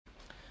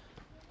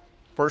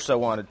First, I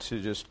wanted to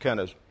just kind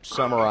of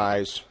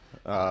summarize,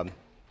 when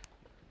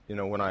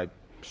I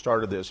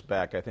started this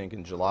back, I think,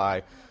 in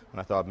July, and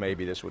I thought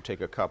maybe this would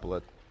take a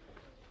couple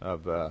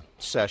of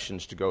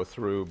sessions to go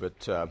through, but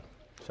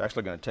it's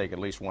actually going to take at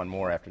least one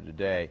more after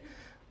today.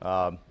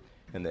 And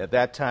at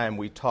that time,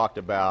 we talked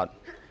about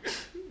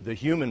the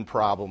human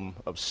problem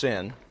of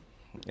sin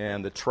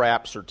and the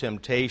traps or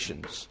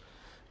temptations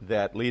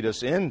that lead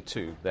us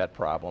into that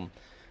problem.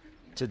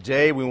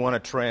 Today, we want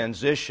to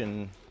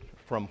transition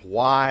from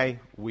why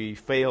we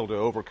fail to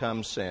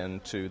overcome sin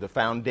to the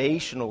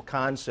foundational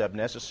concept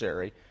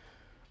necessary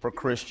for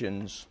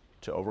Christians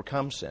to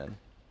overcome sin.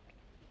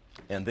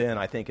 And then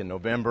I think in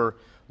November,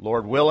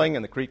 Lord willing,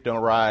 and the creek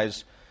don't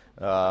rise,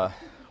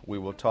 we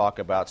will talk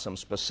about some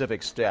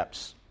specific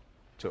steps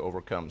to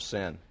overcome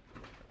sin.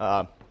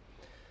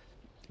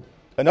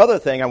 Another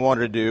thing I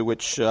wanted to do,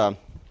 which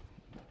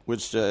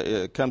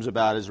comes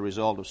about as a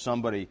result of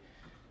somebody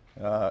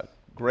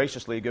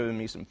graciously giving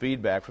me some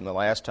feedback from the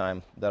last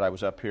time that I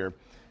was up here.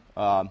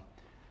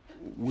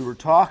 We were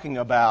talking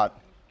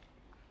about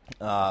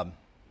some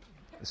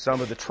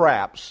of the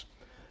traps,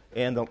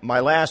 and my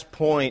last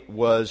point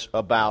was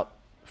about,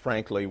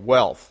 frankly,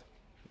 wealth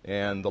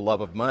and the love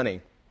of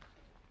money.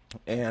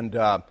 And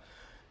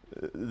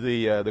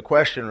the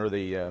question or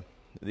the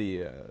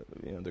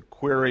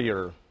query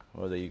or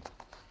the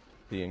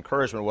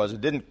encouragement was,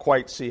 it didn't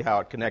quite see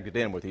how it connected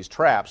in with these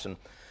traps, and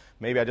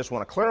maybe I just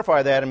want to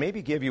clarify that and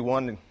maybe give you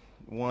one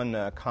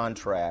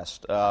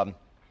contrast.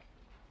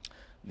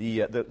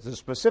 The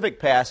specific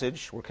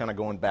passage, we're kind of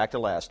going back to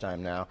last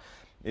time now,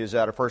 is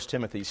out of 1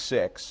 Timothy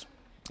 6,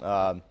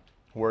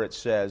 where it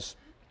says,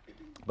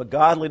 "But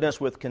godliness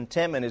with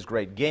contentment is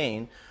great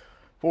gain,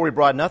 for we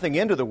brought nothing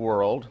into the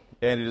world,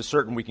 and it is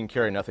certain we can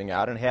carry nothing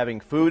out, and having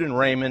food and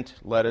raiment,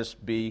 let us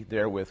be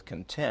therewith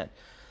content.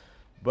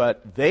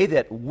 But they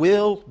that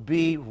will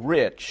be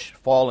rich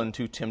fall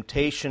into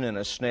temptation and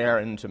a snare,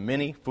 and into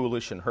many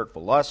foolish and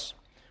hurtful lusts,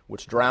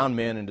 which drown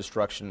men in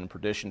destruction and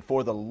perdition.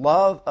 For the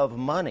love of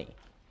money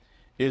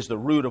is the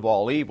root of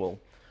all evil,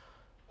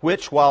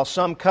 which, while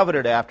some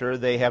coveted after,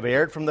 they have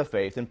erred from the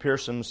faith and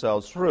pierced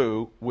themselves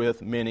through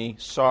with many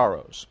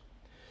sorrows."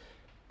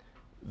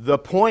 The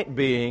point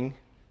being,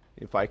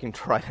 if I can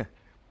try to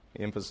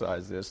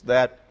emphasize this,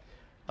 that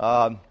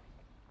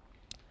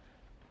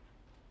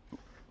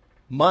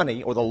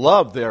money, or the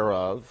love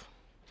thereof,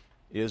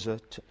 is a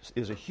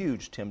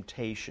huge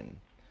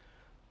temptation.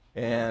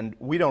 And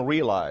we don't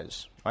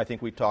realize, I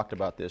think we talked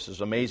about this,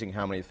 it's amazing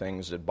how many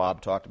things that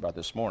Bob talked about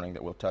this morning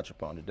that we'll touch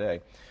upon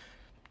today,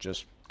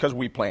 just because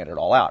we planned it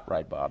all out,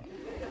 right, Bob?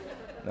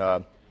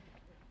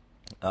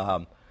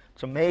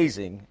 It's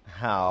amazing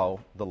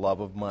how the love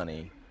of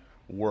money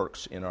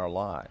works in our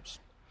lives.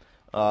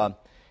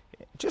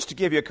 Just to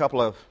give you a couple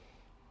of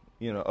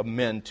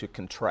men to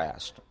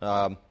contrast.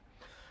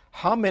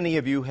 How many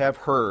of you have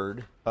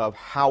heard of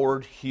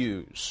Howard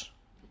Hughes?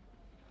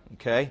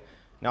 Okay?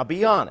 Now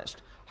be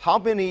honest. How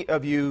many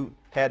of you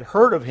had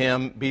heard of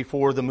him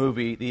before the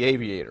movie The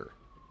Aviator?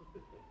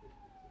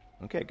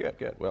 Okay,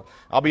 good. Well,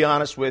 I'll be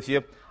honest with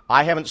you.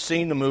 I haven't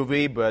seen the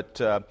movie, but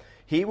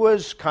he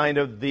was kind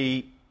of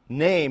the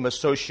name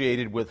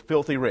associated with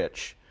Filthy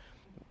Rich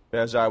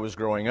as I was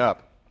growing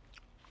up.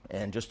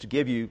 And just to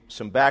give you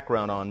some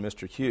background on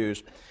Mr.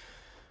 Hughes,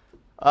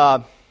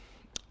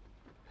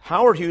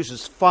 Howard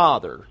Hughes'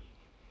 father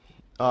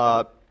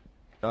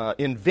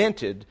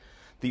invented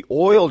the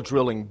oil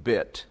drilling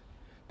bit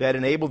that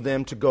enabled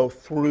them to go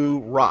through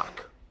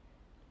rock.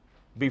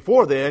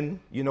 Before then,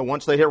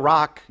 once they hit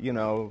rock,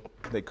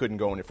 they couldn't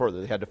go any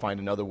further. They had to find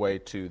another way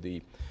to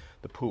the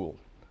pool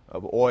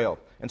of oil.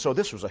 And so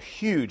this was a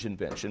huge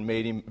invention,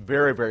 made him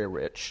very, very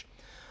rich.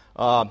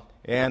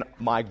 And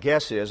my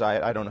guess is,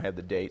 I don't have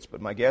the dates,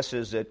 but my guess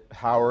is that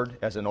Howard,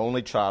 as an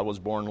only child, was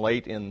born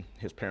late in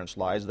his parents'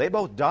 lives. They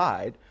both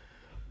died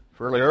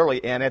fairly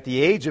early, and at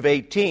the age of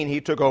 18, he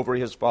took over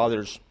his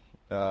father's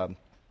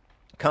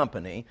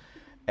company.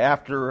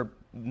 After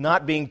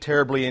not being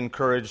terribly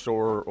encouraged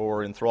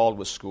or enthralled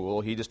with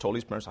school, he just told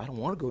his parents, "I don't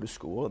want to go to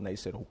school," and they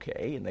said,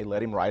 "Okay," and they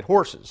let him ride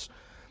horses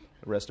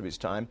the rest of his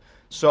time.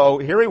 So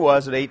here he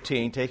was at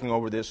 18, taking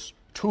over this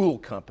tool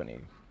company,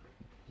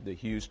 the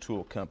Hughes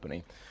Tool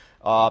Company.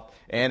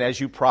 And as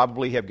you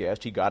probably have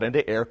guessed, he got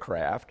into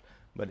aircraft,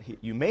 but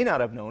you may not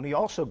have known he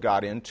also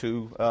got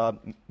into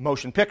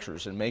motion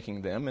pictures and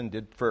making them, and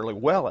did fairly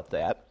well at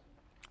that.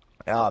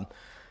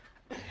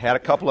 Had a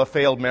couple of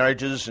failed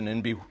marriages, and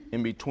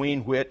in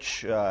between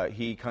which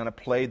he kind of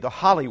played the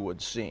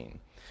Hollywood scene.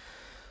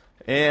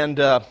 And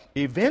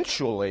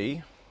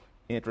eventually,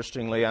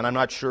 interestingly, and I'm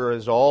not sure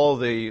as all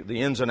the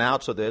ins and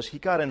outs of this, he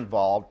got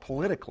involved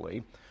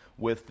politically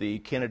with the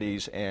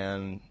Kennedys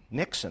and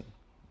Nixon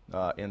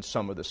in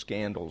some of the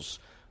scandals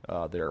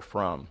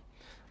therefrom.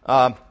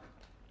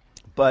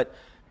 But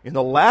in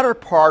the latter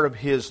part of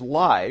his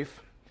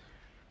life,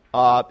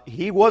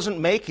 he wasn't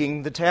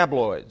making the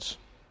tabloids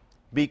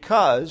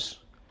because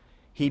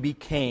he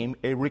became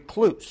a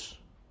recluse.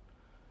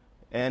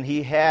 And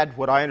he had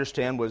what I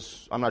understand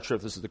was, I'm not sure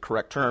if this is the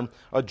correct term,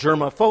 a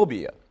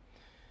germophobia.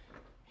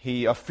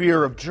 a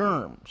fear of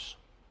germs.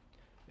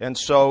 And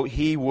so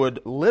he would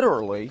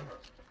literally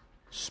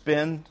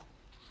spend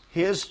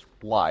his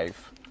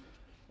life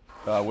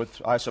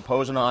with, I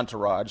suppose, an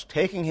entourage,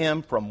 taking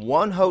him from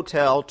one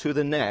hotel to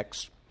the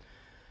next,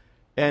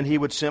 and he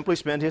would simply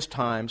spend his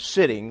time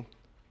sitting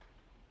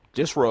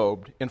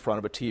disrobed in front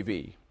of a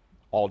TV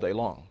all day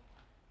long.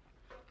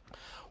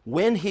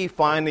 When he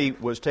finally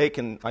was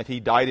taken, he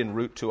died en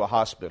route to a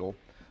hospital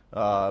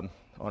on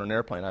an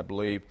airplane, I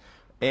believe,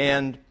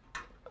 and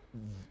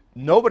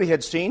nobody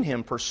had seen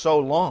him for so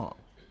long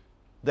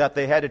that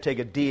they had to take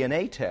a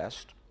DNA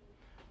test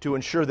to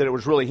ensure that it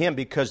was really him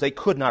because they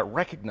could not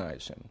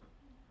recognize him.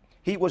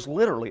 He was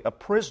literally a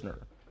prisoner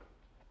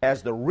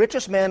as the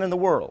richest man in the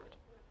world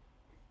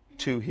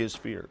to his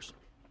fears.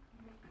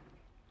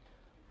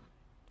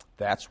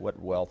 That's what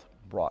wealth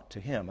brought to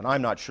him. And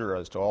I'm not sure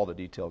as to all the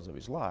details of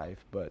his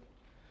life, but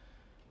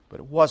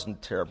it wasn't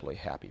a terribly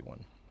happy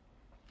one.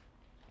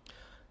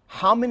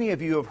 How many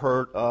of you have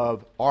heard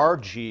of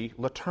R.G.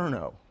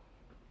 Letourneau?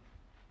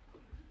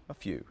 A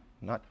few,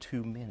 not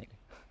too many.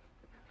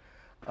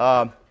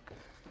 And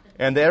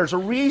there's a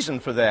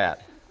reason for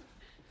that.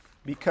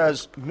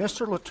 Because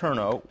Mr.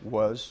 Letourneau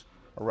was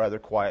a rather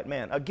quiet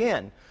man.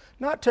 Again,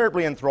 not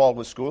terribly enthralled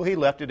with school. He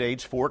left at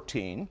age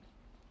 14,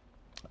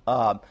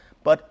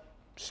 but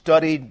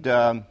studied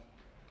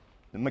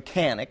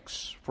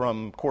mechanics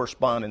from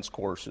correspondence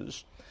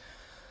courses.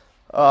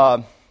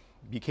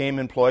 Became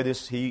employed.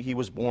 He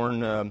was born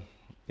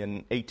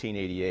in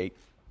 1888,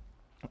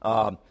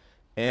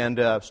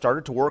 and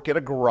started to work at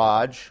a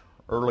garage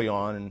early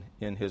on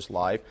in his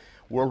life.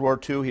 World War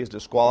II, he is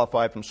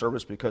disqualified from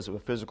service because of a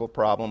physical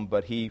problem,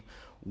 but he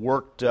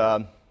worked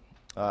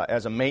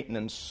as a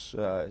maintenance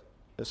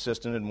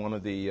assistant in one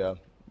of the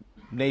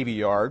Navy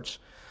yards.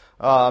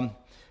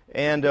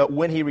 And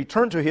when he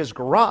returned to his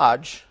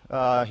garage,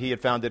 he had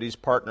found that his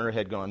partner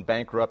had gone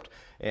bankrupt,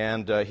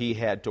 and he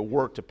had to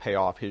work to pay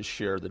off his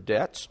share of the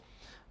debts.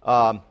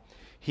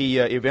 He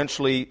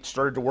eventually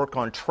started to work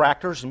on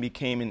tractors and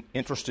became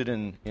interested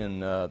in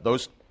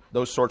those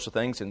sorts of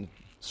things, and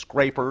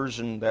scrapers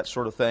and that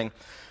sort of thing.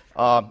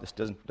 This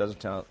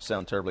doesn't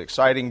sound terribly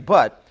exciting,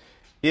 but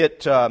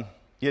it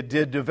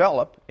did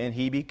develop, and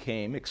he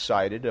became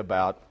excited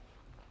about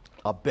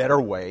a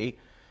better way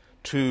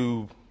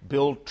to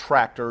build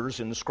tractors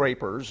and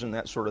scrapers and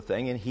that sort of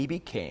thing, and he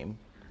became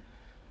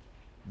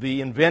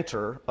the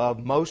inventor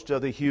of most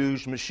of the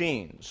huge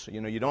machines.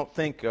 You know, you don't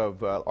think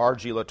of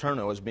R.G.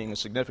 Letourneau as being a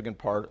significant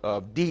part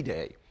of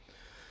D-Day,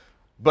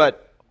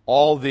 but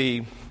all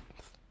the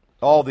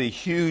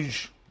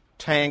huge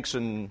tanks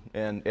and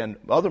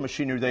other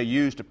machinery they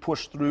used to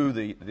push through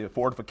the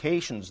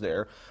fortifications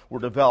there were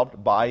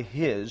developed by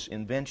his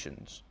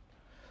inventions.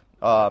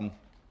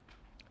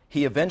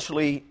 He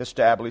eventually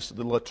established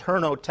the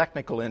Letourneau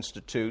Technical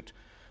Institute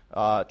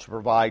to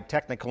provide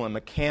technical and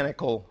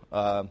mechanical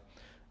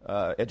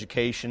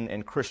education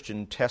and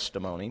Christian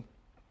testimony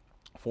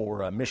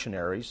for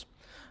missionaries.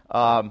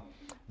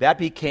 That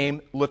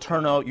became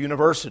Letourneau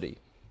University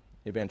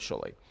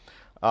eventually.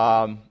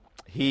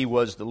 He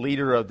was the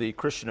leader of the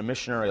Christian and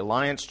Missionary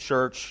Alliance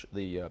Church,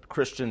 the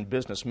Christian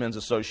Businessmen's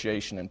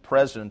Association, and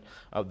president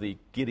of the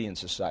Gideon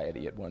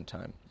Society at one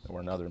time or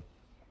another.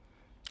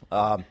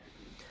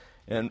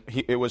 And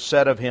it was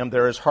said of him,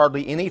 there is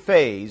hardly any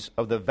phase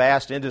of the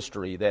vast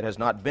industry that has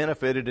not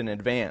benefited in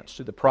advance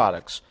through the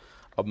products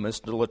of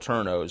Mr.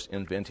 Letourneau's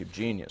inventive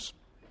genius.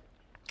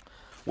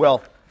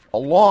 Well,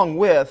 along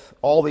with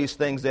all these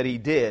things that he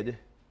did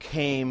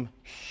came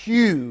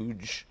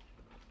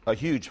a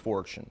huge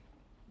fortune.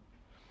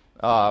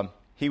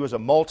 He was a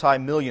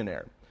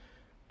multi-millionaire.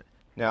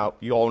 Now,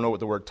 you all know what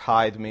the word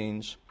tithe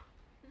means.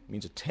 It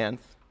means a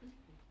tenth.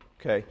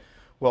 Okay.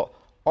 Well,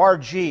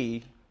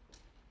 R.G.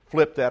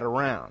 flipped that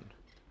around.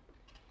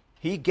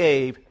 He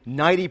gave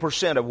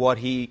 90% of what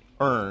he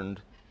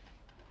earned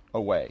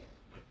away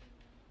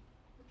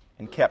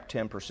and kept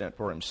 10%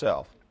 for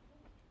himself.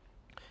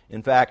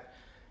 In fact,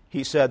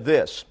 he said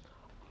this,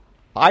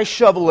 I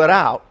shovel it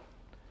out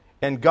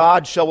and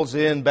God shovels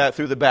it in back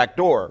through the back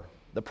door.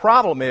 The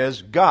problem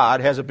is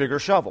God has a bigger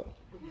shovel.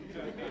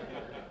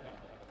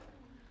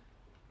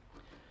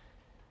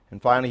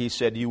 And finally he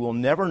said, you will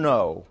never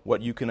know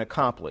what you can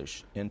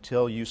accomplish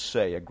until you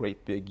say a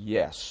great big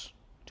yes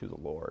to the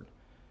Lord.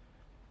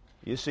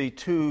 You see,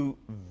 two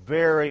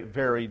very,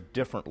 very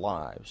different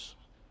lives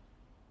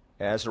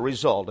as a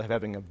result of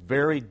having a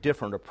very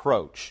different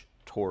approach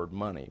toward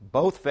money.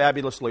 Both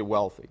fabulously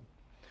wealthy.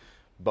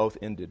 Both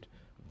ended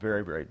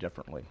very, very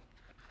differently.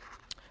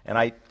 And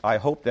I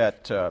hope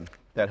that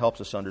that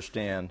helps us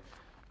understand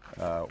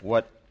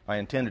what I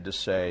intended to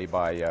say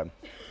by a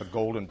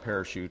golden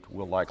parachute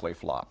will likely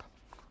flop.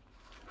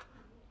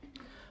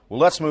 Well,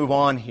 let's move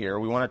on here.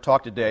 We want to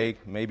talk today,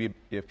 maybe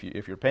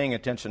if you're paying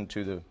attention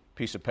to the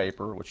piece of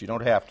paper, which you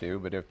don't have to,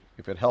 but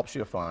if it helps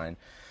you find,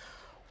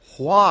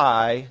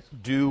 why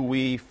do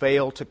we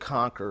fail to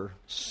conquer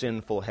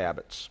sinful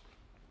habits?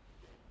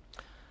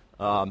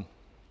 And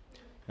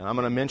I'm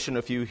going to mention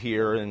a few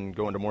here and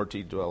go into more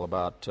detail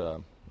about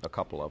a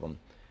couple of them.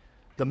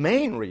 The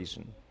main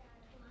reason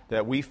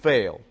that we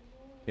fail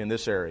in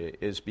this area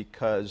is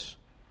because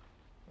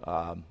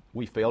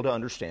we fail to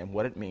understand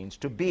what it means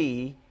to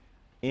be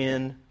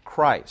in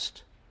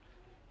Christ.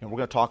 And we're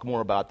going to talk more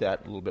about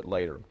that a little bit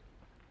later.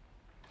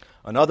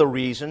 Another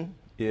reason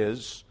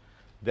is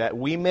that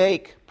we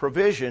make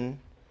provision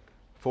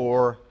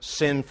for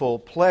sinful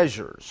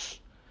pleasures.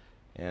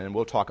 And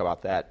we'll talk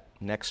about that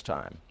next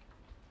time.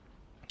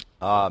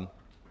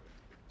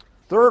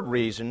 Third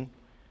reason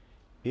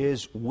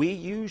is we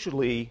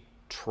usually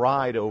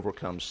try to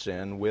overcome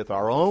sin with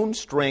our own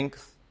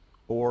strength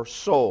or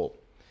soul.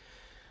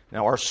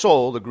 Now, our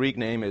soul, the Greek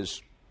name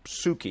is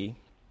psyche.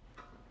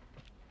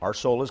 Our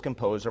soul is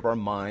composed of our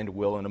mind,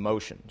 will, and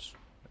emotions.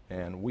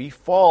 And we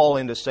fall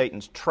into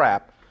Satan's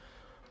trap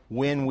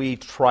when we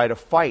try to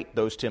fight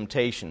those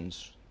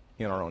temptations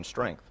in our own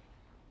strength,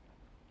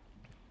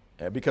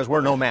 because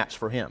we're no match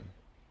for him.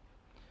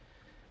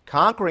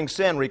 Conquering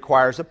sin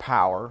requires the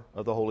power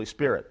of the Holy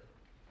Spirit.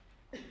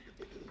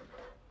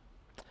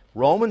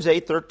 Romans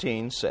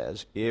 8:13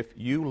 says, "If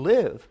you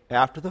live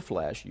after the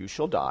flesh, you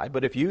shall die,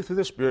 but if you through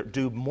the Spirit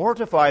do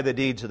mortify the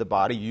deeds of the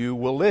body, you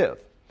will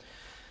live."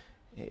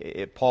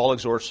 Paul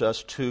exhorts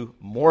us to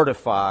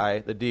mortify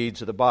the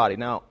deeds of the body.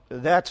 Now,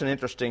 that's an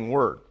interesting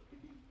word.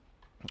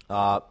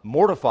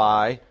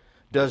 Mortify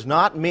does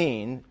not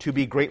mean to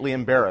be greatly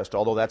embarrassed,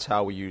 although that's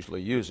how we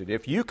usually use it.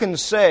 If you can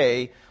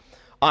say,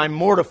 "I'm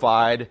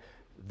mortified,"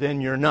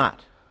 then you're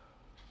not.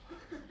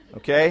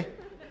 Okay?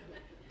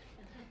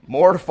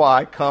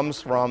 Mortify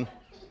comes from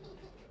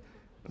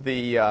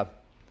the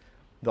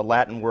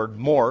Latin word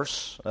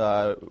mors,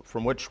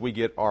 from which we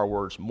get our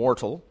words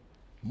mortal,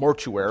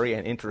 mortuary,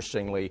 and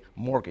interestingly,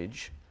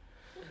 mortgage.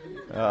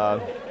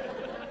 And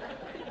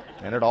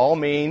it all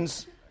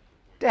means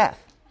death.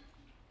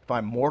 If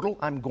I'm mortal,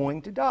 I'm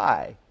going to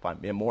die. If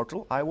I'm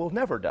immortal, I will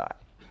never die.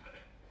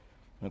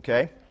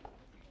 Okay?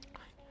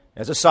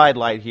 As a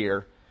sidelight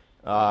here,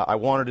 I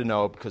wanted to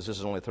know, because this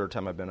is only the third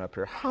time I've been up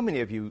here, how many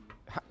of you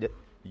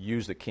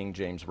use the King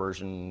James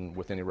Version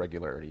with any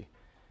regularity?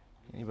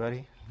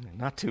 Anybody?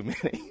 Not too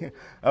many.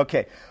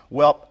 Okay.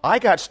 Well, I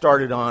got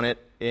started on it,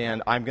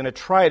 and I'm going to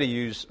try to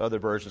use other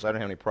versions. I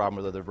don't have any problem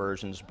with other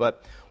versions.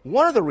 But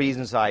one of the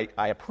reasons I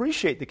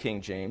appreciate the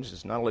King James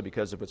is not only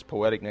because of its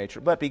poetic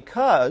nature, but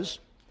because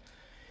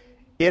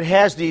it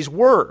has these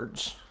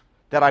words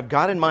that I've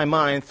got in my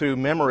mind through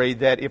memory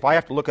that if I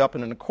have to look up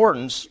in an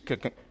accordance,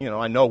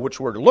 I know which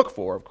word to look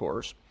for, of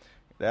course.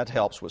 That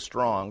helps with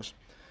Strong's.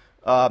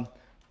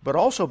 But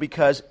also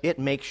because it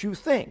makes you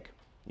think,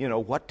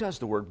 what does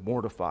the word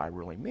mortify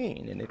really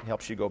mean? And it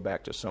helps you go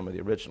back to some of the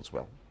originals.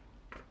 Well,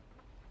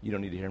 you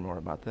don't need to hear more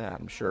about that,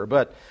 I'm sure.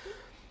 But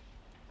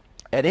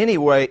at any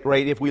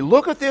rate, if we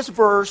look at this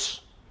verse,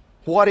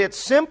 what it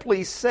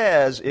simply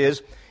says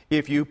is,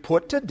 if you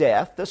put to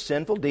death the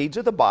sinful deeds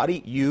of the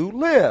body, you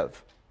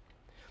live.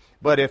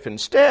 But if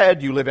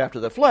instead you live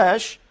after the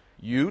flesh,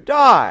 you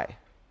die.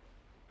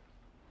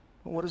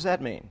 Well, what does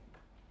that mean?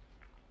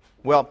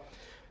 Well,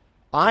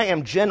 I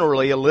am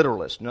generally a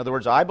literalist. In other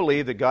words, I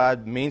believe that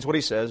God means what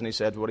he says and he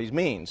says what he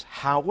means.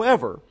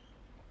 However,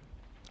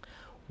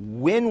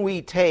 when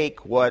we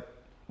take what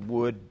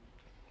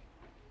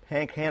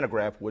Hank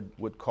Hanegraaff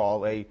would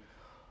call a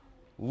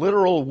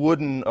literal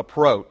wooden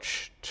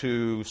approach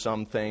to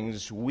some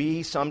things,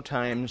 we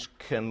sometimes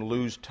can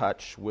lose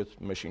touch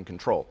with mission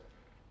control.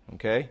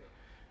 Okay?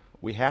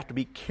 We have to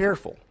be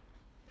careful.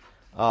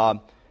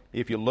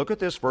 If you look at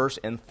this verse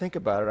and think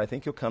about it, I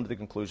think you'll come to the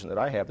conclusion that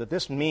I have, that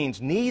this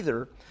means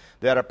neither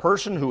that a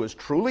person who is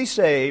truly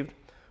saved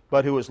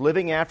but who is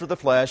living after the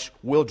flesh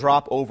will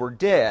drop over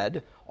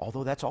dead,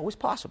 although that's always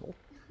possible,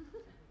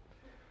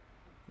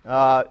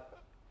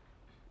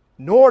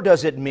 nor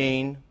does it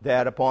mean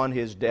that upon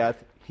his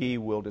death he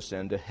will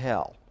descend to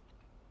hell.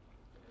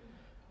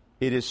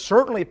 It is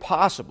certainly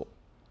possible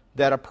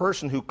that a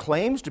person who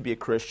claims to be a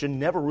Christian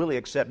never really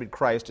accepted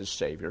Christ as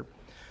Savior,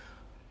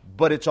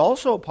 but it's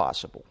also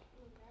possible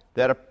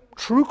that a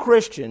true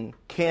Christian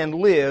can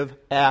live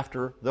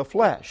after the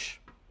flesh.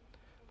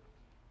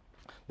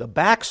 The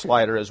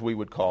backslider, as we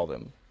would call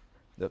them,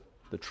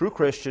 the true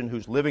Christian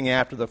who's living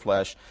after the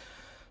flesh,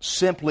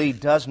 simply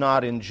does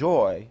not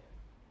enjoy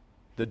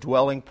the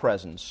dwelling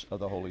presence of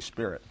the Holy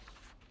Spirit.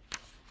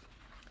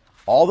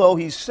 Although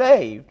he's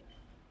saved,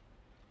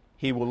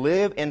 he will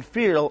live and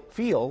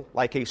feel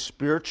like a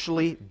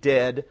spiritually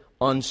dead,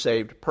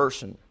 unsaved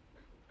person.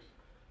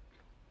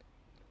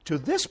 To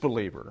this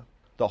believer,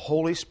 the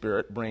Holy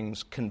Spirit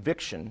brings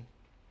conviction,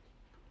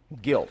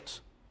 guilt,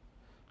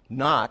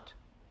 not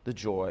the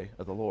joy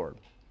of the Lord.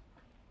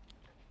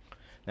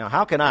 Now,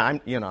 how can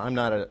I'm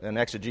not an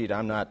exegete.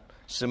 I'm not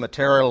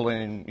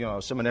seminarily,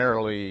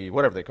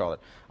 whatever they call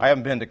it. I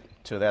haven't been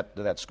to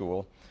that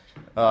school.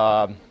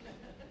 How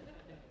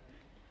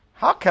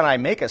can I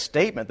make a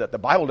statement that the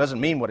Bible doesn't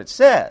mean what it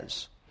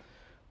says?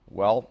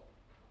 Well,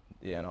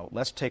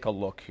 let's take a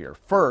look here.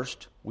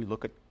 First, we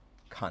look at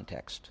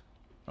context.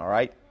 All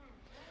right?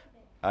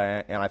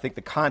 And I think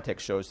the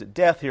context shows that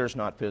death here is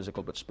not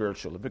physical but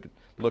spiritual. If we could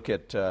look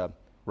at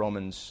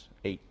Romans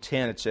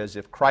 8:10, it says,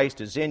 if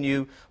Christ is in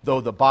you,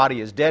 though the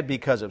body is dead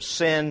because of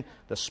sin,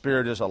 the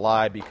spirit is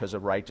alive because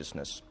of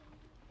righteousness.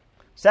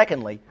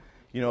 Secondly,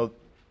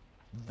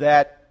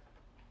 that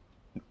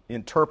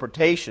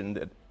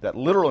interpretation, that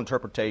literal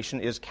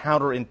interpretation, is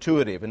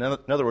counterintuitive. In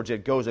other words,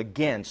 it goes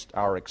against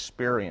our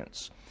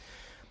experience.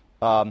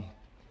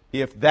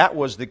 If that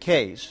was the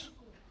case,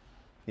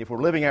 if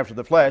we're living after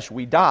the flesh,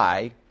 we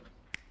die,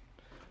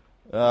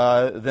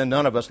 then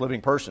none of us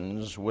living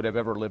persons would have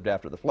ever lived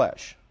after the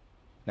flesh.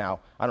 Now,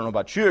 I don't know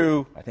about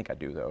you, I think I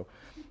do though,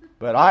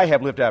 but I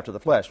have lived after the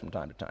flesh from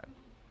time to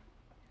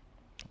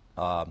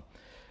time.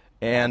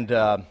 And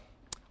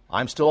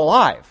I'm still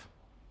alive,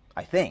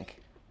 I think.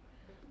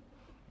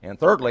 And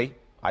thirdly,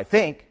 I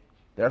think,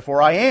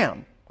 therefore I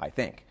am, I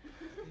think.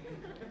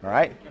 All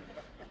right?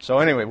 So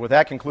anyway, with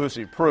that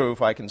conclusive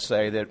proof, I can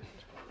say that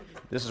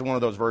this is one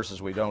of those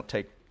verses we don't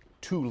take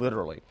too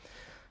literally.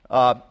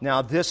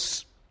 Now,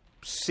 this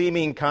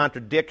seeming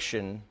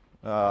contradiction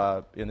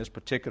in this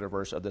particular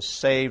verse of the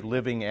saved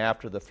living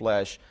after the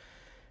flesh,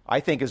 I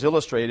think is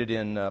illustrated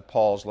in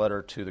Paul's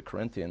letter to the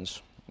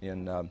Corinthians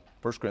in 1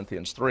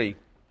 Corinthians 3,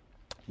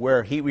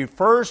 where he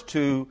refers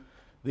to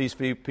these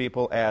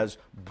people as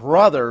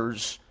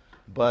brothers,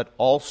 but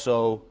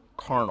also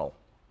carnal.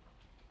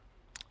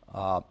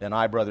 And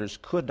I, brothers,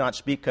 could not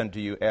speak unto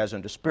you as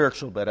unto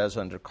spiritual, but as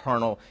unto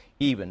carnal,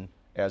 even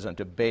as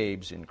unto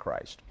babes in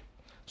Christ.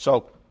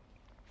 So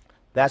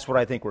that's what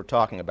I think we're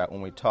talking about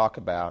when we talk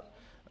about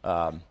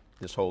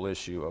this whole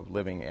issue of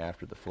living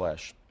after the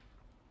flesh.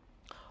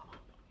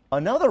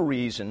 Another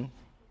reason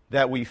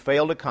that we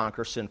fail to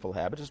conquer sinful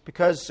habits is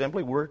because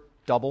simply we're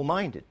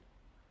double-minded.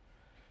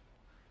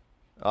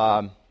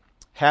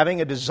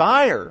 Having a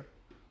desire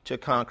to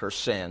conquer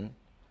sin,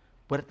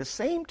 but at the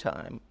same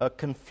time, a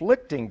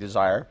conflicting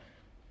desire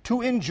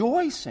to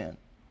enjoy sin.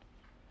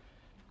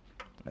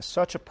 Now,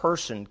 such a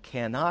person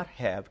cannot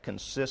have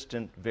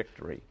consistent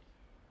victory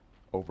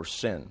over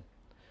sin.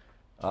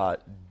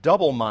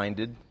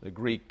 Double-minded, the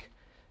Greek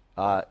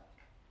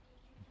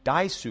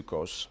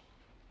daisukos,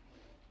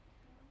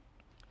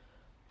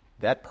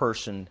 that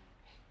person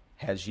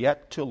has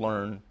yet to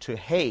learn to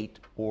hate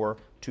or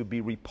to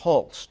be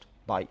repulsed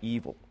by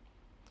evil.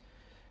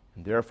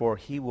 And therefore,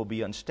 he will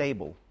be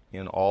unstable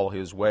in all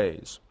his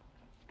ways.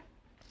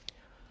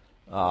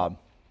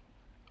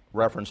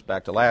 Reference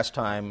back to last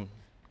time,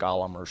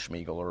 Gollum or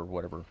Schmeagol or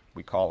whatever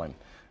we call him.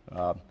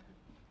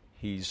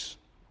 He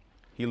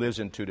lives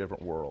in two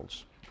different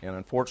worlds. And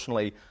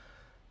unfortunately,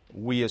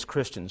 we as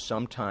Christians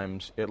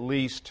sometimes, at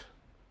least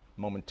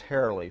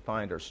momentarily,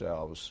 find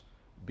ourselves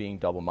being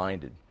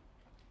double-minded.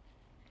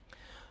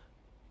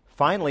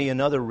 Finally,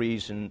 another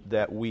reason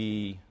that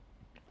we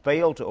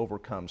fail to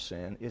overcome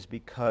sin is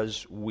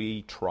because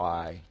we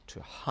try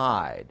to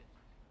hide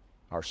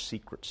our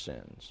secret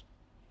sins.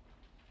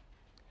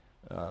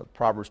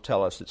 Proverbs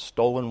tell us that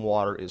stolen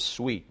water is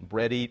sweet,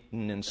 bread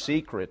eaten in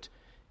secret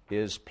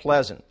is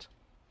pleasant.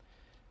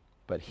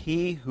 But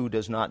he who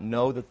does not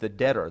know that the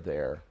dead are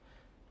there,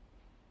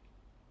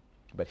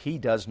 that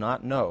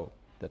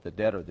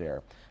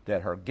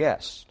her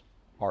guests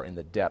are in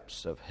the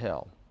depths of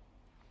hell.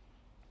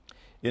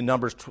 In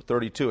Numbers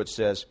 32 it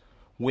says,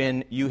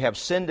 when you have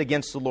sinned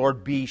against the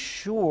Lord, be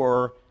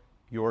sure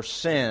your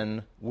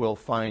sin will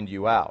find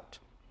you out.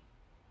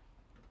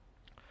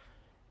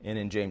 And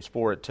in James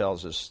 4 it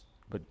tells us,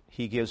 but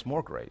he gives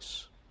more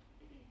grace.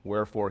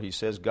 Wherefore he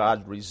says,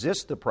 God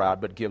resists the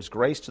proud, but gives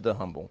grace to the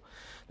humble.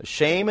 The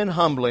shame and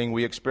humbling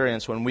we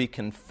experience when we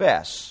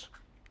confess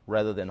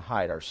rather than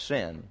hide our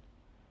sin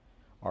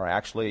are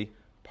actually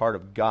part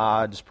of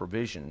God's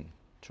provision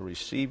to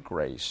receive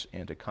grace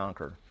and to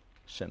conquer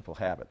sinful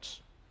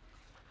habits.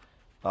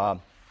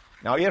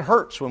 Now, it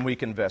hurts when we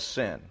confess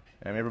sin.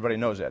 I mean, everybody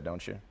knows that,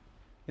 don't you?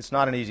 It's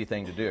not an easy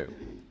thing to do.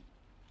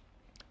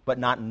 But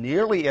not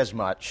nearly as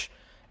much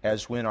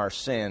as when our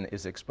sin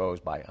is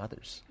exposed by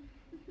others.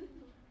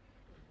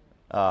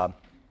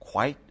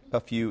 Quite a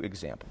few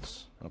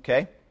examples,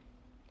 okay?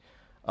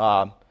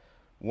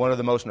 One of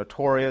the most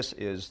notorious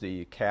is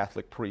the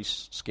Catholic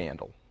priest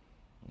scandal,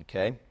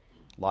 okay?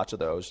 Lots of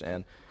those.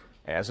 And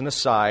as an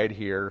aside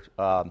here,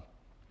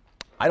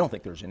 I don't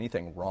think there's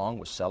anything wrong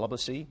with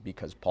celibacy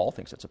because Paul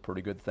thinks it's a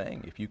pretty good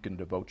thing if you can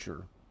devote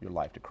your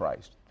life to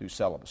Christ through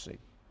celibacy.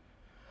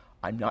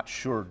 I'm not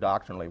sure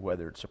doctrinally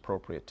whether it's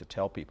appropriate to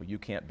tell people you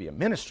can't be a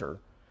minister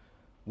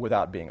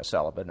without being a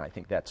celibate, and I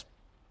think that's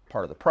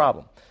part of the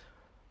problem.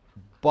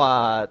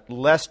 But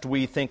lest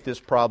we think this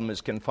problem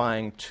is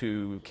confined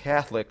to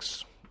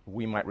Catholics,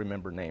 we might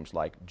remember names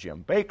like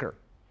Jim Bakker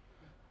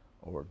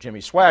or Jimmy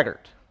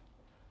Swaggart,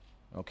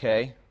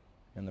 okay,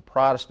 and the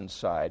Protestant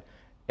side.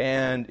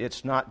 And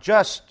it's not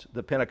just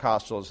the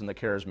Pentecostals and the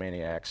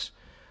Charismaniacs.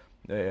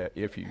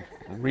 If you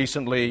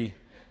recently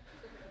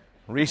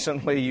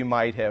you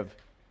might have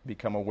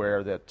become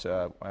aware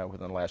that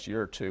within the last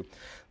year or two,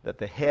 that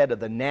the head of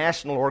the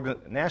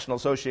National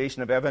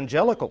Association of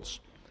Evangelicals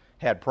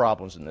had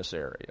problems in this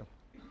area.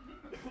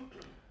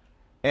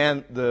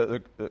 And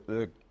the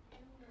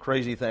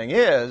crazy thing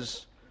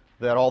is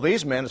that all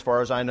these men, as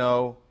far as I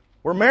know,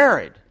 were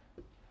married.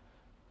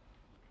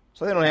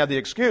 So they don't have the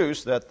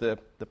excuse that the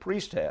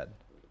priest had.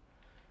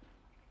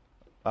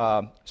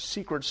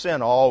 Secret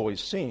sin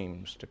always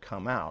seems to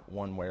come out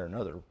one way or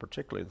another,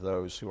 particularly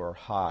those who are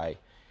high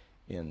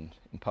in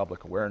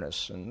public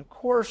awareness. And of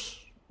course,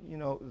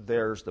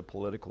 there's the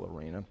political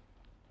arena.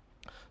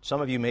 Some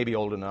of you may be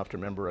old enough to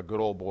remember a good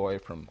old boy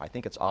from, I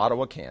think it's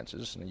Ottawa,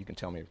 Kansas, and you can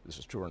tell me if this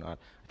is true or not.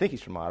 I think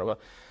he's from Ottawa,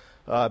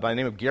 by the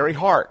name of Gary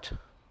Hart,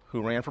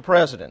 who ran for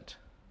president.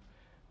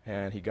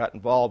 And he got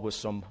involved with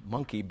some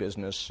monkey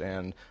business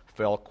and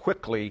fell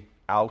quickly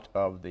out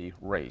of the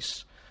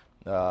race.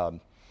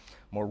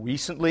 More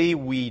recently,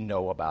 we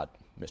know about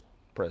Mr.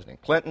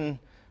 President Clinton.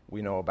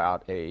 We know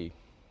about a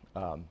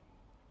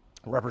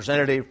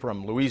representative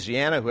from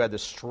Louisiana who had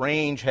this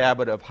strange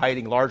habit of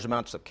hiding large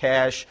amounts of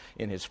cash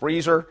in his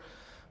freezer.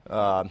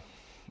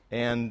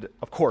 And,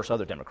 of course,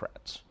 other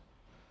Democrats.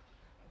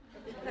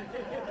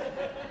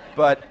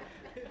 But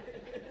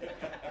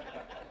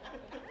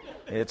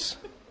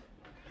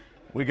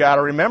we got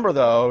to remember,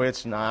 though,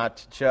 it's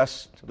not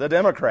just the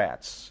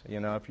Democrats.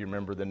 If you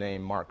remember the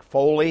name Mark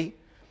Foley,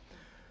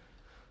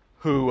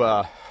 who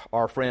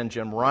our friend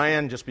Jim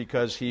Ryan, just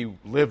because he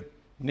lived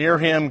near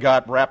him,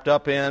 got wrapped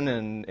up in,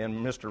 and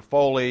Mr.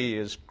 Foley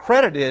is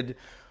credited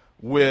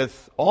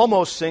with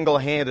almost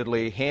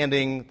single-handedly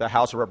handing the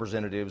House of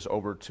Representatives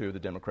over to the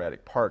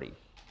Democratic Party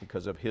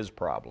because of his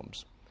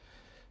problems.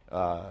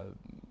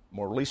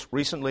 More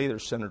recently,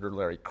 there's Senator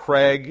Larry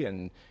Craig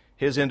and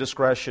his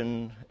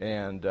indiscretion,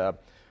 and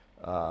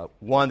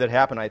one that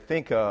happened, I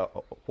think, a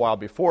while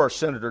before,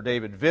 Senator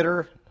David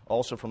Vitter,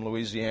 also from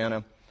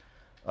Louisiana,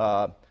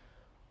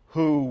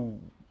 who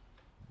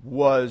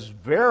was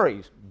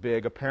very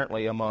big,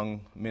 apparently,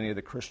 among many of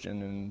the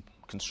Christian and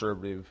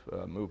conservative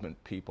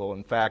movement people.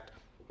 In fact,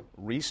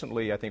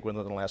 recently, I think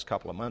within the last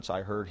couple of months,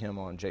 I heard him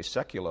on Jay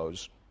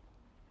Sekulo's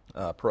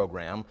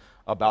program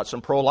about some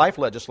pro-life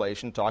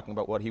legislation, talking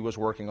about what he was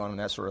working on and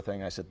that sort of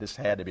thing. I said, this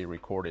had to be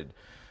recorded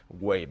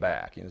way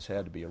back. This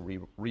had to be a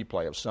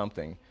replay of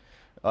something.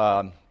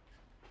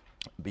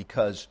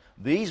 Because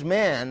these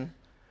men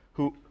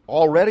who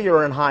already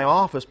are in high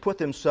office put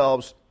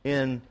themselves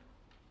in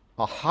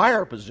a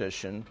higher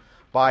position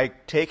by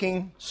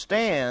taking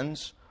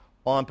stands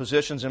on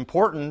positions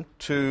important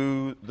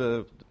to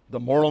the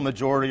moral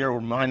majority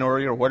or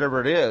minority or whatever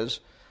it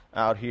is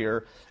out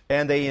here,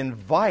 and they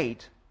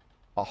invite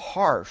a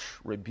harsh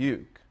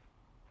rebuke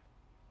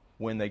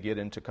when they get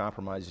into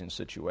compromising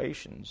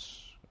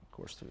situations. Of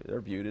course,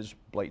 they're viewed as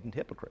blatant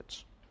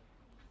hypocrites.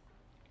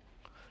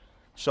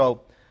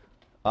 So,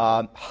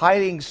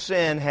 hiding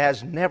sin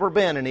has never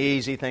been an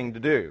easy thing to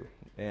do,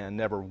 and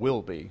never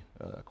will be,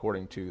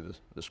 according to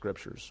the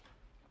Scriptures.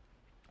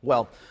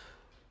 Well,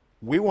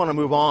 we want to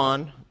move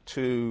on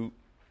to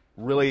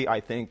really, I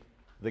think,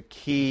 the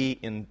key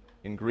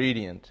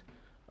ingredient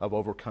of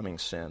overcoming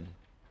sin.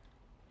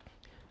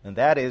 And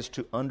that is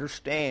to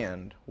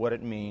understand what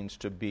it means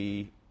to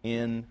be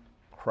in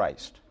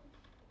Christ.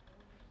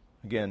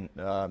 Again,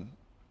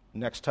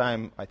 next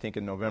time, I think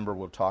in November,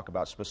 we'll talk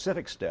about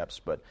specific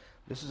steps, but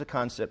this is a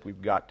concept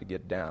we've got to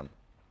get down.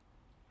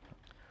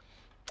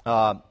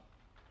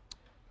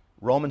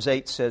 Romans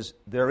 8 says,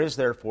 "There is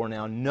therefore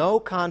now no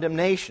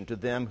condemnation to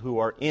them who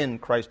are in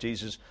Christ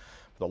Jesus.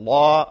 The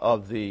law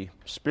of the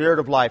Spirit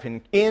of life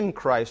in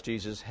Christ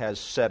Jesus has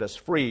set us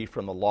free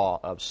from the law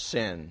of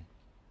sin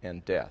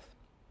and death."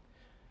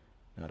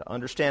 Now, to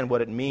understand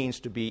what it means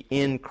to be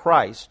in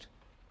Christ,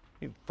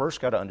 you've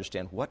first got to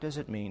understand, what does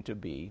it mean to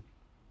be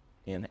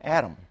in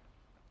Adam?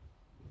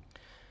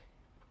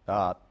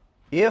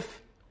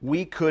 If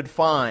we could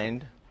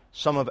find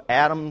some of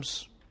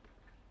Adam's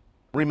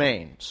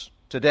remains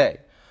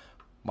today,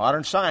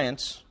 modern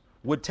science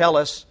would tell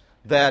us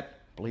that,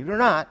 believe it or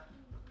not,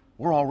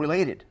 we're all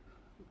related.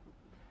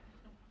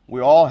 We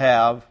all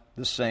have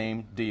the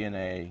same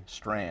DNA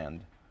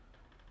strand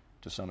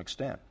to some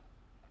extent.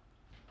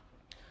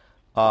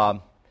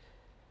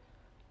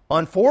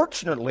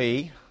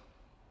 Unfortunately,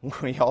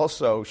 we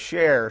also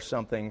share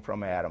something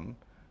from Adam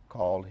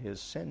called his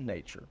sin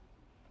nature.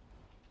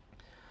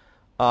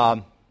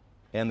 And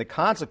the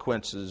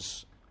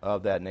consequences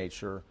of that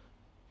nature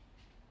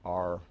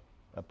are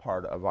a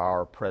part of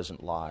our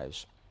present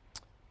lives.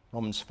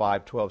 Romans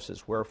 5:12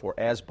 says, "Wherefore,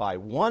 as by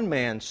one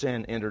man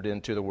sin entered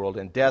into the world,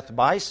 and death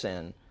by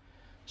sin,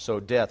 so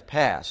death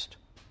passed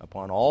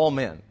upon all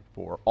men,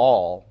 for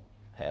all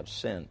have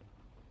sinned."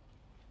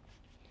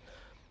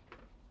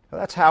 Now,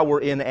 that's how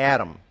we're in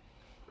Adam.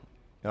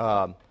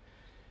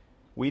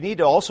 We need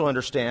to also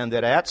understand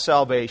that at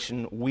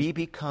salvation, we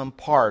become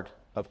part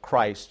of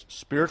Christ's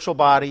spiritual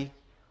body,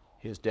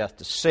 his death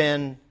to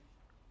sin,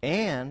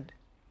 and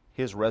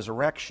his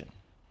resurrection.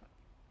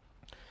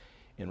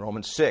 In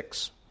Romans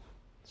 6,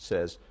 it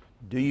says,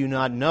 "Do you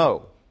not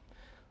know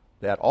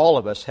that all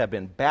of us have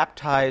been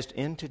baptized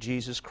into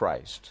Jesus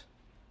Christ?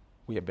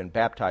 We have been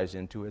baptized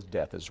into his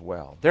death as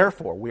well.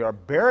 Therefore, we are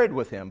buried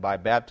with him by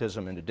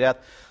baptism into death,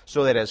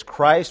 so that as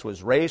Christ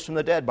was raised from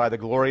the dead by the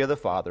glory of the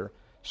Father,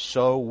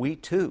 so we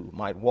too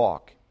might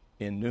walk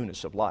in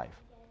newness of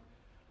life.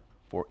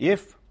 For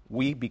if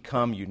we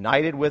become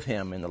united with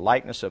him in the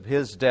likeness of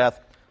his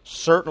death,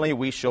 certainly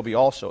we shall be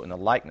also in the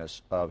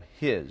likeness of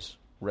his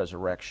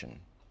resurrection.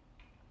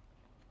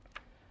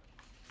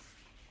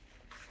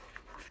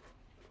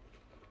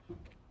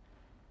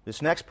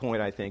 This next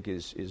point, I think,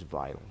 is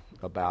vital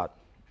about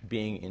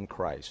being in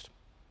Christ,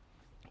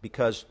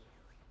 because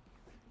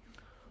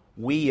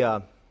we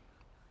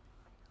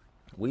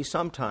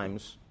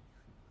sometimes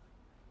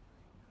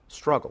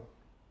struggle.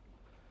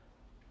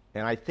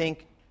 And I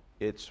think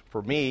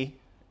for me,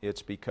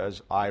 it's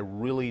because I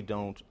really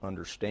don't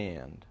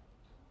understand.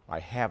 I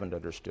haven't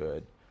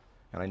understood,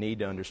 and I need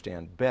to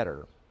understand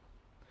better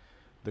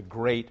the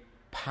great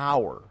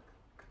power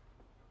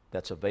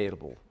that's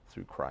available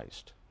through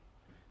Christ.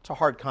 It's a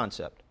hard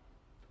concept.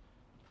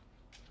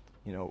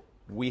 You know,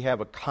 we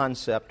have a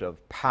concept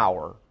of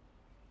power,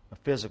 a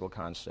physical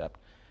concept,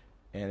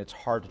 and it's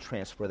hard to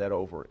transfer that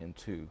over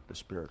into the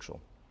spiritual.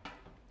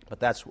 But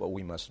that's what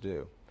we must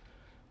do.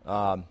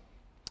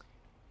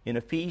 In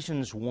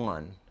Ephesians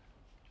 1,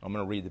 I'm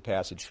going to read the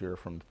passage here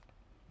from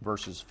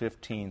verses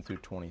 15 through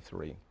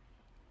 23. It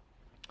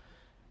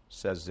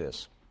says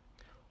this,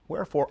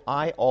 "Wherefore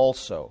I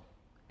also,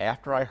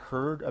 after I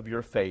heard of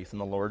your faith in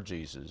the Lord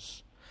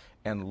Jesus,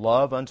 and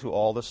love unto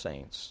all the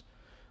saints,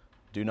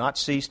 do not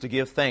cease to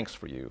give thanks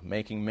for you,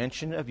 making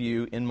mention of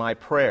you in my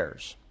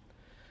prayers,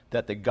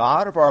 that the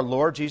God of our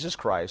Lord Jesus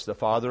Christ, the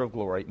Father of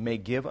glory, may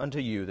give unto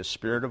you the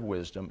spirit of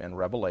wisdom and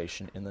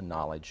revelation in the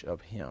knowledge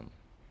of him.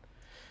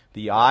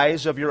 The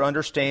eyes of your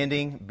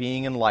understanding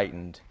being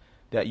enlightened,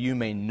 that you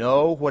may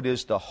know what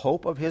is the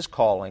hope of his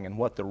calling, and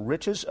what the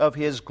riches of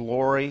his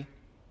glory,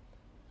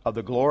 of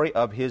the glory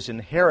of his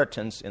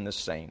inheritance in the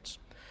saints,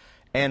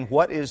 and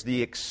what is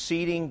the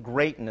exceeding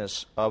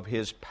greatness of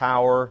his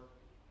power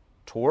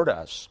toward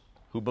us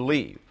who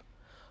believe,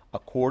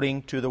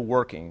 according to the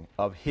working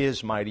of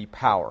his mighty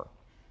power,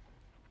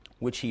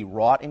 which he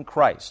wrought in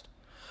Christ,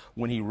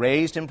 when he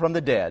raised him from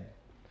the dead,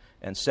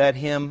 and set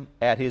him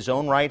at his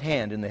own right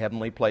hand in the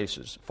heavenly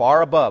places,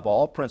 far above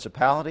all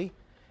principality,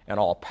 and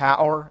all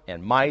power,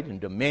 and might,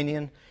 and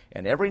dominion,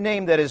 and every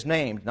name that is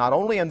named, not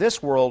only in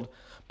this world,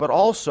 but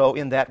also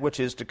in that which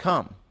is to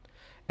come,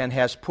 and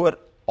has put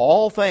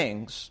all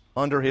things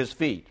under his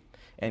feet,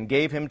 and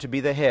gave him to be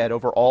the head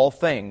over all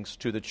things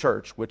to the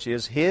church, which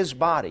is his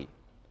body,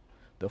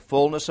 the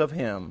fullness of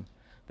him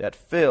that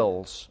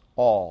fills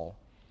all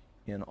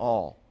in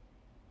all."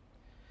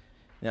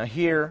 Now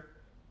here,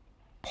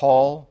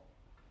 Paul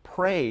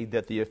prayed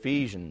that the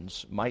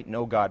Ephesians might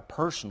know God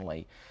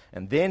personally,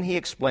 and then he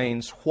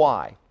explains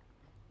why.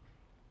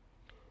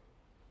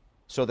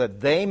 So that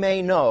they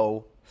may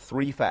know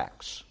three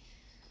facts.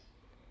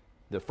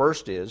 The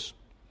first is,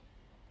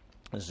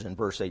 this is in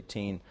verse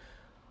 18,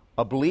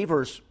 a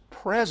believer's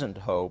present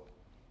hope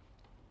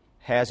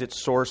has its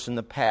source in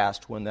the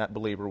past when that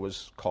believer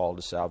was called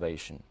to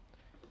salvation.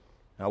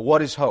 Now,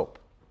 what is hope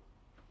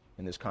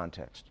in this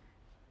context?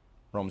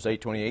 Romans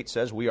 8:28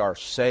 says we are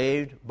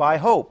saved by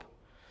hope.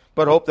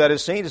 But hope that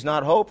is seen is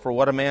not hope, for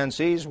what a man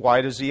sees,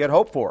 why does he yet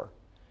hope for?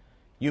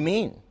 You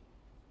mean,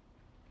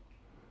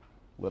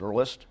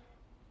 literalist,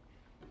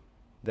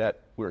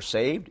 that we're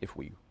saved if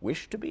we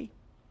wish to be?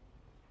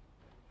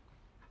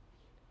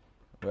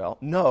 Well,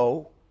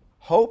 no.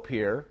 Hope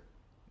here,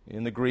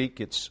 in the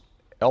Greek it's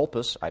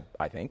elpis,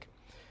 I think,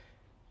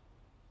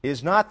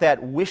 is not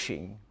that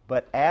wishing,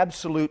 but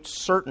absolute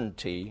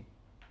certainty,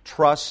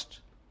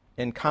 trust,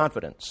 and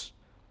confidence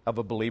of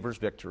a believer's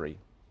victory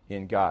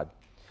in God.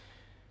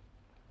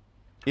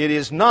 It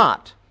is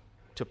not,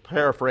 to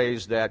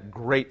paraphrase that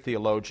great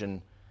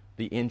theologian,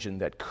 the engine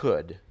that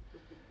could,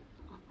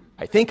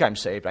 I think I'm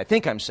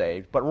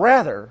saved, but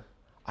rather,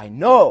 I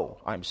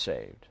know I'm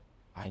saved.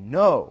 I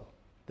know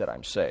that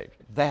I'm saved.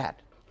 That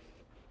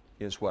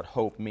is what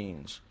hope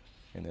means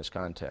in this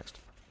context.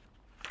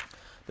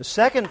 The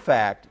second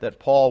fact that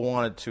Paul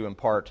wanted to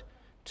impart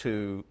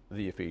to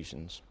the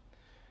Ephesians,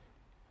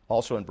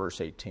 also in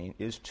verse 18,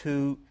 is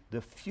to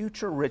the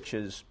future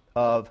riches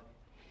of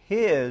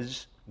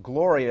his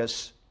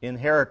glorious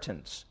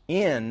inheritance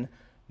in,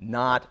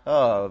 not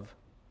of,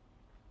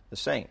 the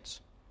saints.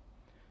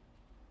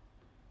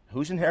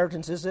 Whose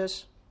inheritance is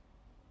this?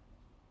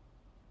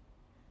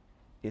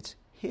 It's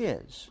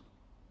his,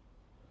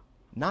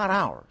 not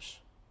ours.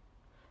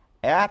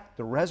 At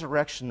the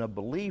resurrection of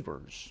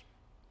believers,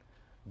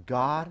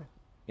 God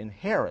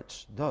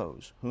inherits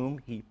those whom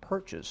he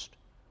purchased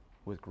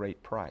with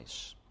great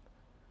price,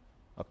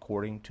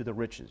 according to the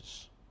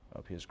riches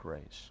of his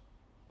grace.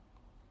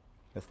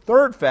 The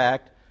third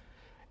fact,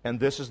 and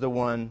this is the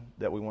one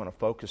that we want to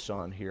focus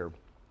on here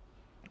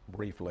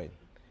briefly,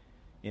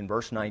 in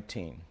verse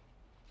 19,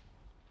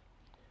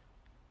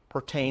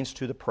 pertains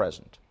to the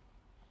present.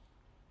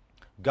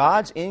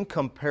 God's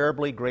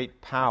incomparably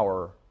great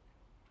power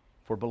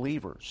for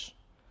believers.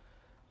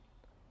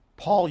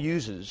 Paul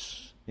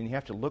uses, and you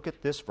have to look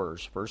at this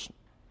verse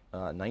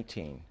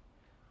 19.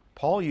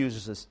 Paul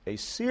uses a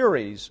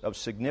series of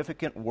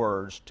significant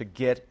words to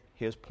get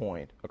his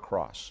point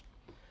across.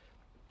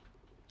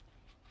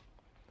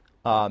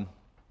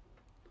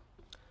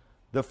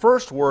 The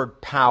first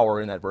word, power,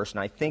 in that verse, and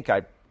I think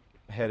I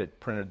had it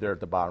printed there at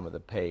the bottom of the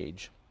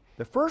page.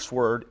 The first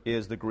word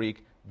is the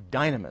Greek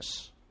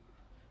dynamis.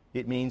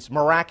 It means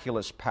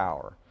miraculous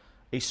power,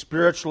 a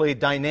spiritually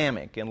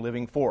dynamic and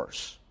living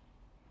force.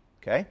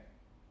 Okay?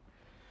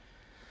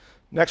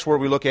 Next word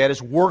we look at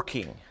is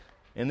working,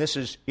 and this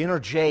is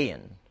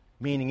energein,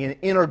 meaning an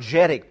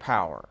energetic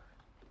power.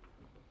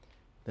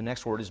 The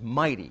next word is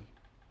mighty,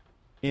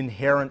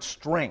 inherent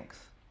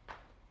strength.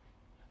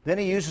 Then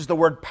he uses the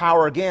word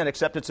power again,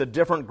 except it's a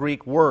different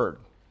Greek word.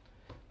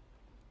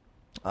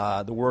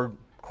 The word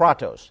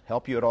kratos.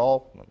 Help you at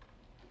all?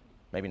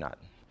 Maybe not.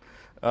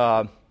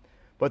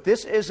 But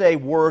this is a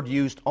word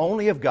used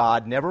only of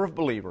God, never of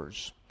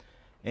believers,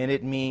 and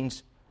it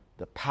means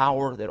the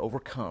power that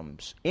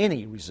overcomes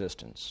any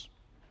resistance.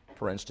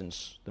 For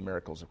instance, the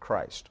miracles of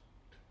Christ.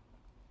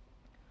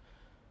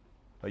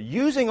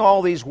 Using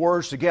all these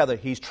words together,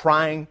 he's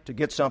trying to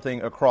get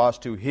something across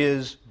to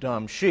his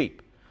dumb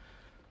sheep,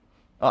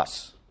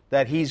 us,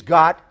 that he's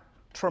got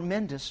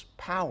tremendous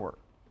power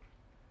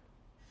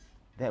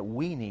that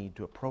we need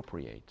to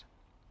appropriate.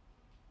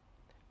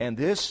 And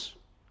this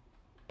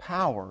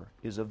power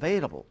is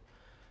available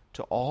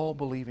to all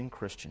believing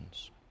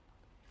Christians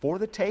for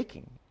the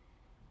taking,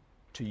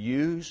 to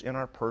use in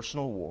our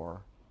personal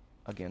war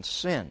against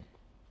sin.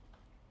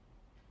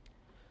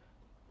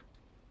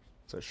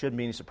 So it shouldn't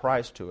be any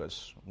surprise to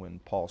us when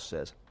Paul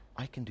says,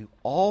 I can do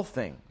all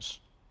things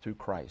through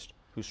Christ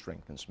who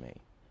strengthens me.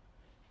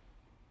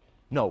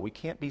 No, we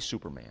can't be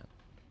Superman.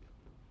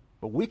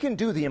 But we can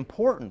do the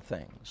important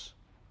things.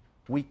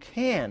 We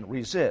can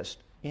resist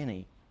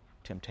any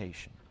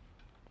temptation.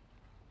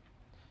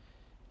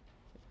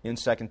 In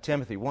 2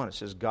 Timothy 1, it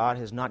says, God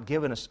has not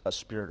given us a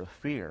spirit of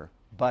fear,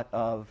 but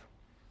of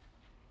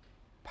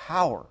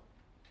power,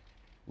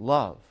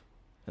 love,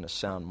 and a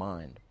sound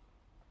mind.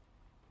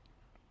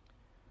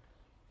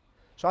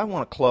 So I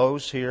want to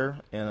close here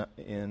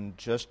and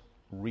just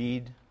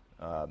read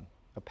a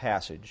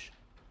passage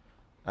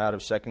out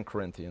of 2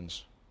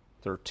 Corinthians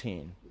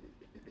 13.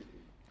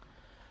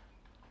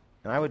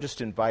 And I would just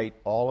invite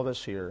all of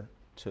us here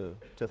to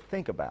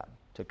think about,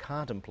 to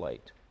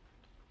contemplate,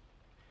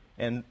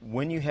 and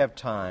when you have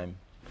time,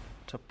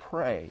 to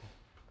pray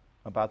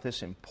about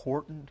this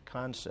important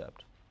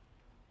concept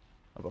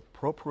of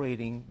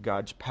appropriating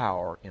God's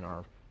power in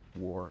our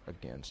war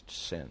against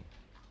sin.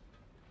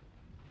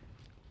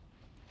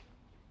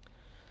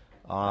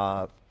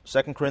 2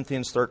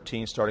 Corinthians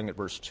 13, starting at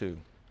verse 2.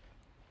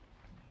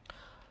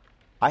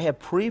 I have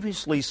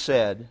previously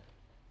said,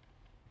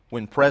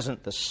 when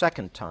present the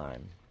second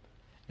time,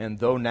 and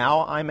though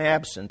now I'm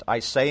absent, I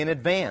say in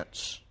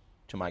advance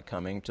to my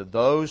coming, to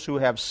those who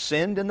have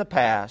sinned in the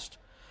past,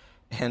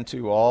 and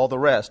to all the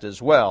rest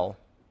as well,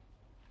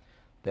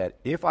 that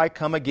if I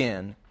come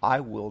again, I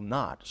will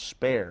not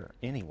spare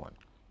anyone.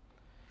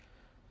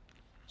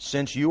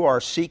 Since you are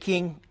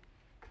seeking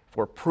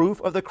for proof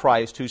of the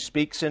Christ who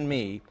speaks in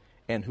me,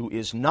 and who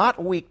is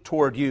not weak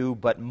toward you,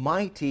 but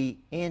mighty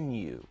in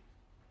you.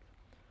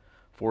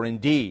 For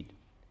indeed,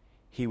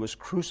 he was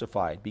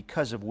crucified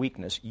because of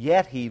weakness,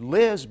 yet he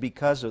lives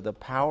because of the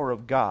power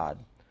of God.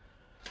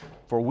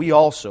 For we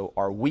also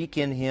are weak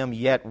in him,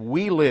 yet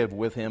we live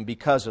with him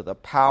because of the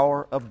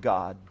power of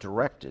God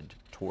directed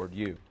toward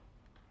you.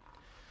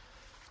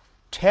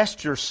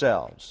 Test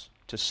yourselves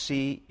to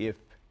see if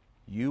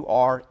you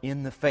are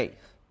in the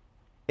faith.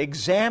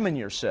 Examine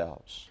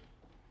yourselves.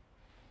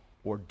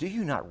 Or do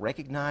you not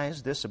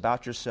recognize this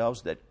about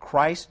yourselves, that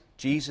Christ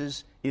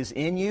Jesus is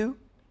in you,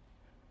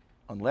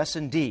 unless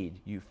indeed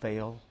you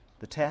fail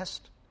the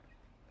test?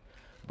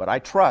 But I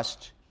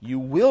trust you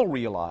will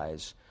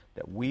realize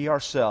that we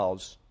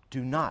ourselves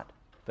do not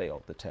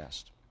fail the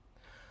test.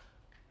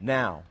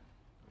 Now,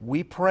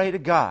 we pray to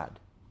God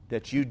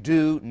that you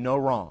do no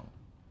wrong.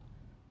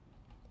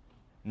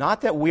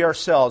 Not that we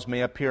ourselves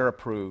may appear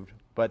approved,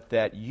 but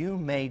that you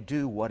may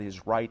do what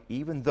is right,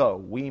 even though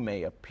we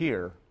may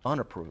appear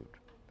unapproved.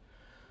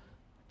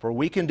 For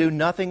we can do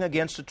nothing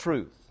against the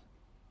truth,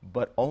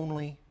 but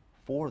only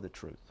for the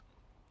truth.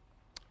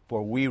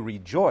 For we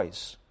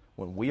rejoice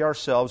when we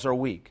ourselves are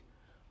weak,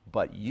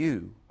 but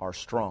you are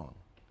strong.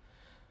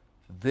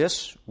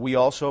 This we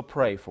also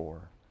pray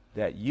for,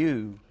 that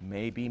you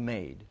may be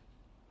made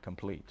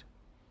complete.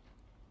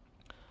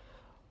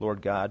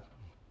 Lord God,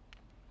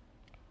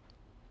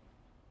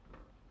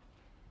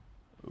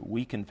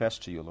 we confess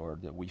to you,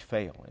 Lord, that we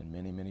fail in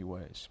many, many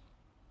ways.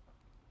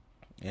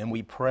 And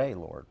we pray,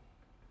 Lord,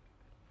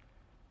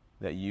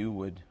 that you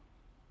would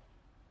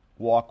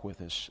walk with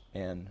us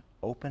and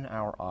open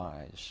our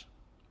eyes.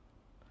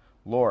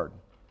 Lord,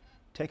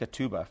 take a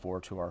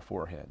 2x4 to our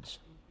foreheads,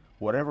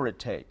 whatever it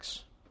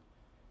takes,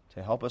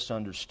 to help us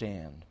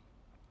understand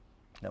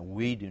that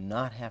we do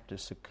not have to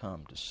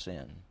succumb to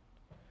sin.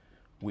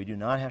 We do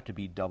not have to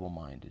be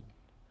double-minded.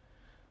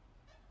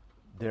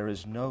 There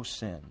is no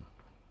sin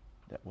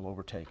that will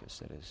overtake us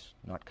that is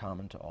not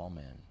common to all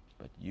men,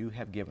 but you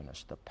have given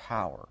us the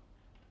power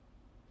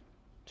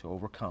to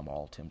overcome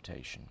all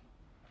temptation.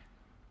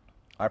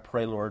 I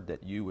pray, Lord,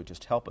 that you would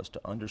just help us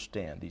to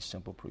understand these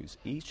simple truths,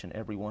 each and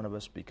every one of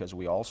us, because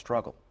we all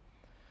struggle.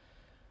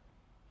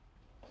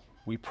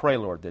 We pray,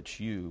 Lord, that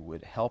you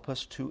would help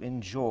us to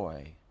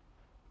enjoy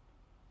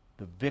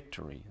the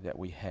victory that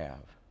we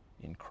have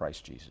in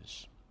Christ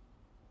Jesus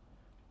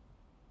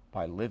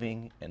by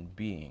living and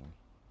being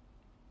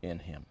in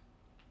him.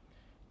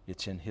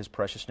 It's in his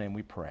precious name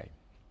we pray.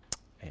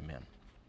 Amen.